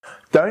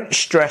Don't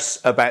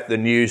stress about the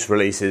news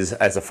releases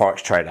as a Forex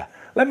trader.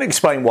 Let me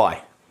explain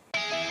why.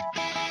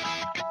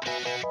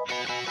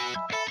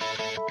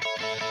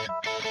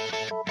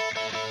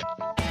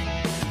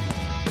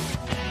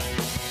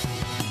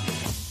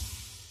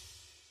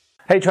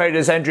 Hey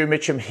traders, Andrew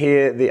Mitchum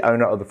here, the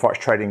owner of the Forex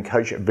Trading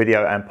Coach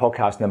video and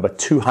podcast number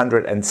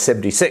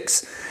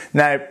 276.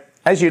 Now,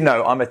 as you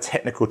know, I'm a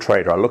technical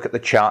trader. I look at the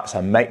charts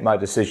and make my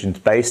decisions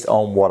based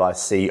on what I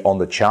see on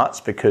the charts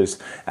because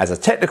as a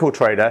technical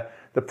trader,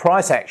 the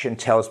price action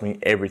tells me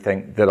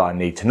everything that I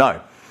need to know.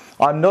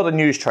 I'm not a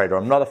news trader.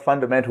 I'm not a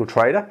fundamental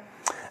trader.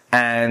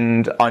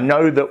 And I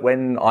know that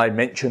when I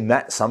mention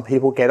that, some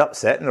people get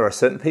upset, and there are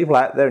certain people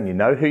out there, and you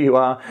know who you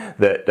are,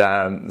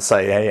 that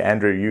say, hey,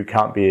 Andrew, you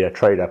can't be a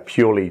trader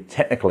purely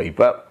technically.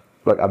 But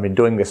look, I've been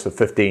doing this for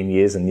 15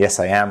 years, and yes,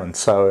 I am, and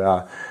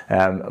so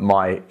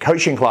my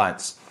coaching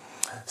clients.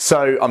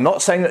 So I'm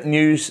not saying that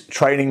news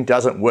trading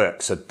doesn't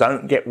work, so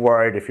don't get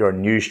worried if you're a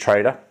news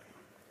trader.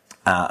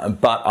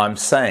 But I'm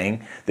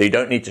saying that you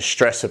don't need to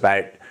stress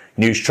about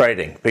news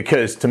trading,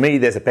 because to me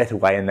there's a better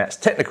way, and that's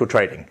technical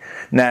trading.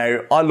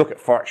 Now, I look at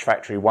Forex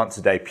Factory once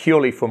a day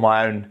purely for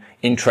my own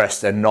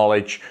interest and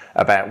knowledge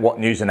about what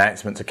news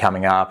announcements are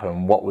coming up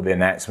and what were the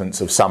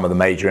announcements of some of the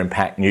major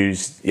impact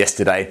news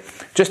yesterday,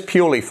 just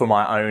purely for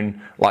my own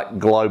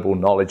global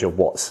knowledge of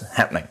what's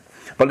happening.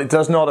 But it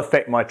does not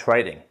affect my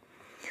trading.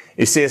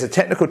 You see, as a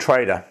technical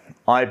trader,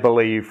 I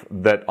believe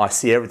that I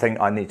see everything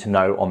I need to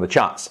know on the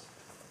charts.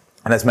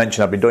 And as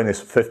mentioned, I've been doing this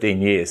for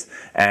 15 years,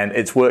 and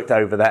it's worked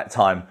over that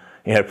time,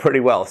 pretty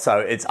well. So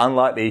it's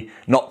unlikely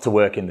not to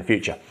work in the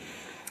future.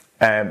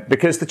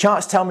 Because the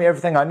charts tell me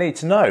everything I need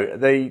to know.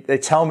 They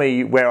tell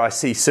me where I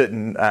see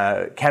certain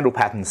candle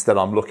patterns that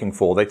I'm looking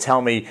for. They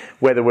tell me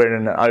whether we're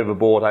in an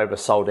overbought,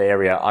 oversold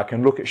area. I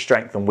can look at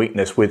strength and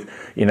weakness with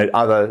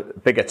other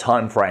bigger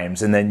time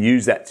frames and then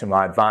use that to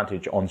my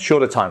advantage on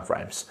shorter time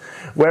frames.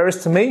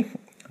 Whereas to me,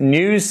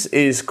 news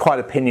is quite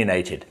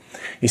opinionated.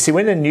 You see,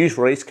 when a news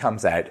release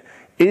comes out,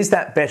 is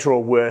that better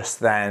or worse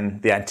than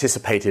the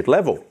anticipated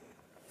level?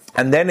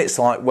 And then it's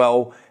like,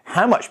 well,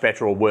 how much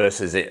better or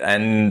worse is it?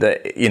 And,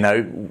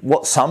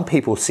 what some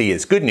people see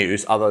as good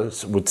news,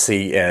 others would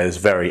see as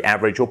very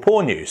average or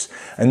poor news.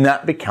 And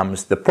that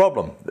becomes the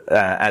problem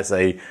as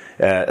a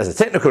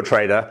technical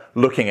trader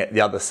looking at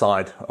the other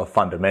side of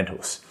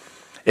fundamentals.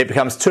 It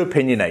becomes too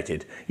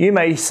opinionated. You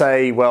may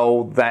say,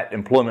 well, that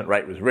employment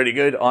rate was really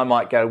good. I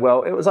might go,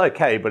 well, it was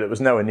okay, but it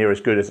was nowhere near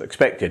as good as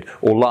expected,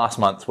 or last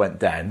month's went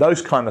down,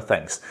 those kind of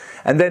things.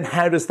 And then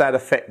how does that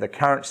affect the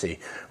currency?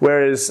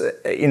 Whereas,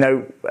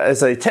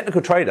 as a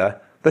technical trader,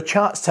 the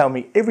charts tell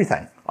me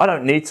everything. I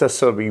don't need to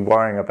sort of be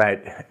worrying about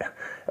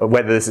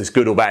whether this is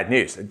good or bad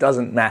news. It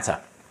doesn't matter.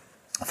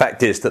 The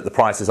fact is that the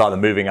price is either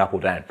moving up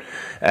or down.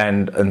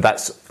 And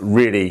that's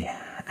really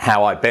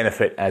how I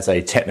benefit as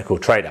a technical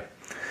trader.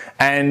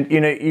 And,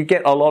 you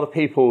get a lot of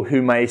people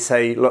who may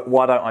say, look,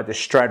 why don't I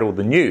just straddle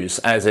the news?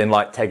 As in,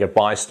 take a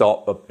buy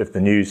stop if the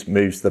news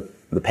moves the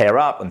pair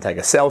up, and take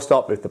a sell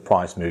stop if the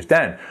price moves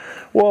down.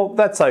 Well,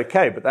 that's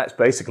okay, but that's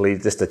basically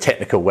just a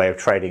technical way of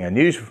trading a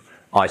news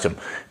item,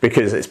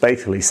 because it's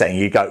basically saying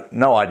you got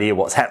no idea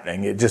what's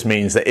happening. It just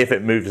means that if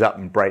it moves up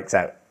and breaks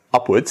out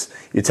upwards,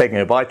 you're taking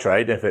a buy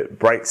trade. If it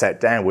breaks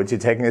out downwards,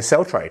 you're taking a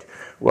sell trade.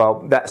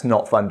 Well, that's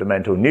not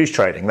fundamental news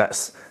trading.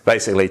 That's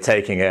basically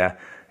taking a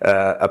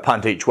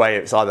punt each way.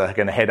 It's either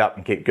going to head up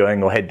and keep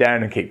going or head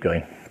down and keep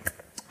going.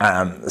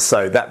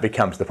 So that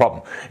becomes the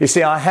problem. You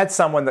see, I had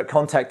someone that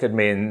contacted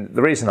me, and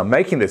the reason I'm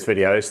making this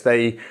video is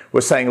they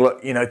were saying,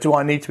 look, do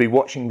I need to be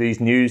watching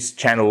these news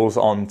channels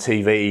on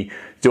TV?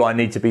 Do I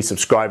need to be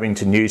subscribing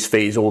to news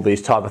feeds, all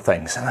these type of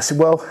things? And I said,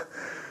 well,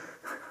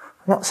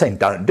 I'm not saying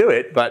don't do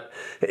it, but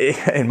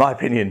in my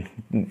opinion,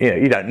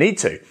 you don't need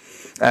to.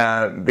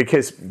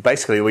 Because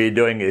basically what you're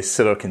doing is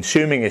sort of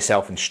consuming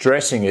yourself and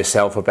stressing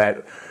yourself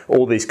about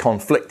all these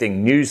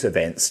conflicting news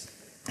events.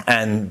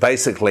 And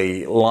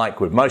basically, like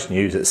with most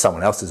news, it's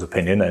someone else's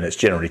opinion, and it's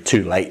generally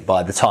too late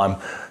by the time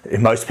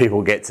most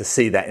people get to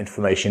see that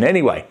information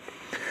anyway.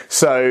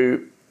 So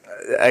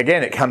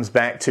again, it comes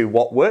back to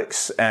what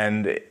works.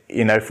 And,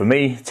 for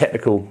me,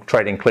 technical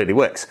trading clearly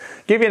works.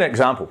 Give you an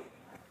example.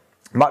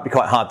 It might be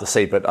quite hard to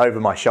see, but over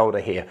my shoulder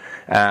here,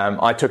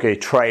 I took a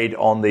trade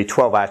on the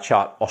 12-hour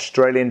chart,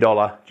 Australian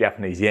dollar,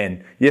 Japanese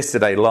yen,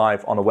 yesterday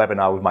live on a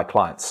webinar with my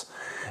clients.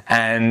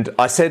 And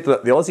I said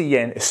that the Aussie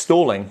yen is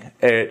stalling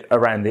at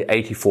around the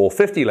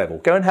 84.50 level.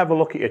 Go and have a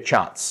look at your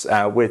charts.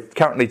 We're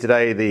currently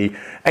today the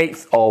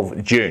 8th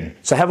of June.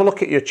 So have a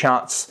look at your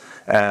charts,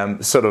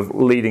 sort of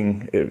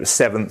leading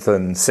 7th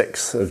and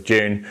 6th of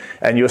June.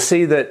 And you'll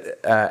see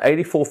that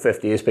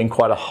 84.50 has been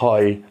quite a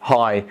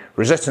high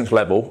resistance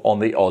level on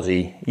the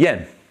Aussie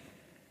yen.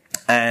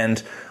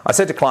 And I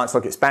said to clients,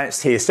 look, it's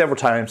bounced here several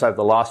times over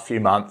the last few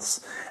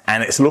months,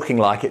 and it's looking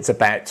like it's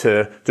about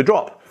to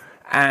drop.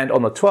 And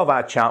on the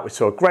 12-hour chart, we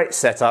saw a great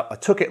setup. I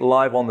took it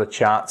live on the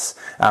charts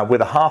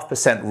with a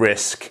 0.5%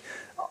 risk.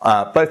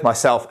 Both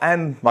myself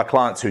and my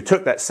clients who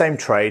took that same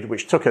trade,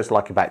 which took us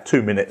about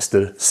 2 minutes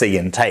to see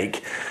and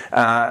take,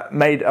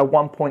 made a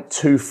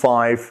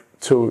 1.25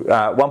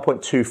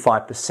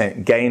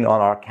 1.25% gain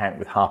on our account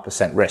with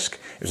 0.5% risk.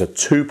 It was a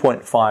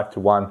 2.5 to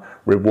 1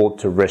 reward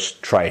to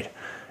risk trade.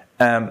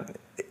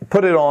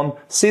 Put it on,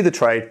 see the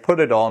trade, put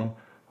it on,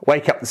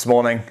 wake up this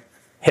morning,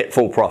 hit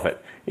full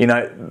profit. You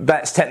know,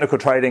 that's technical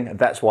trading, and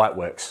that's why it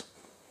works.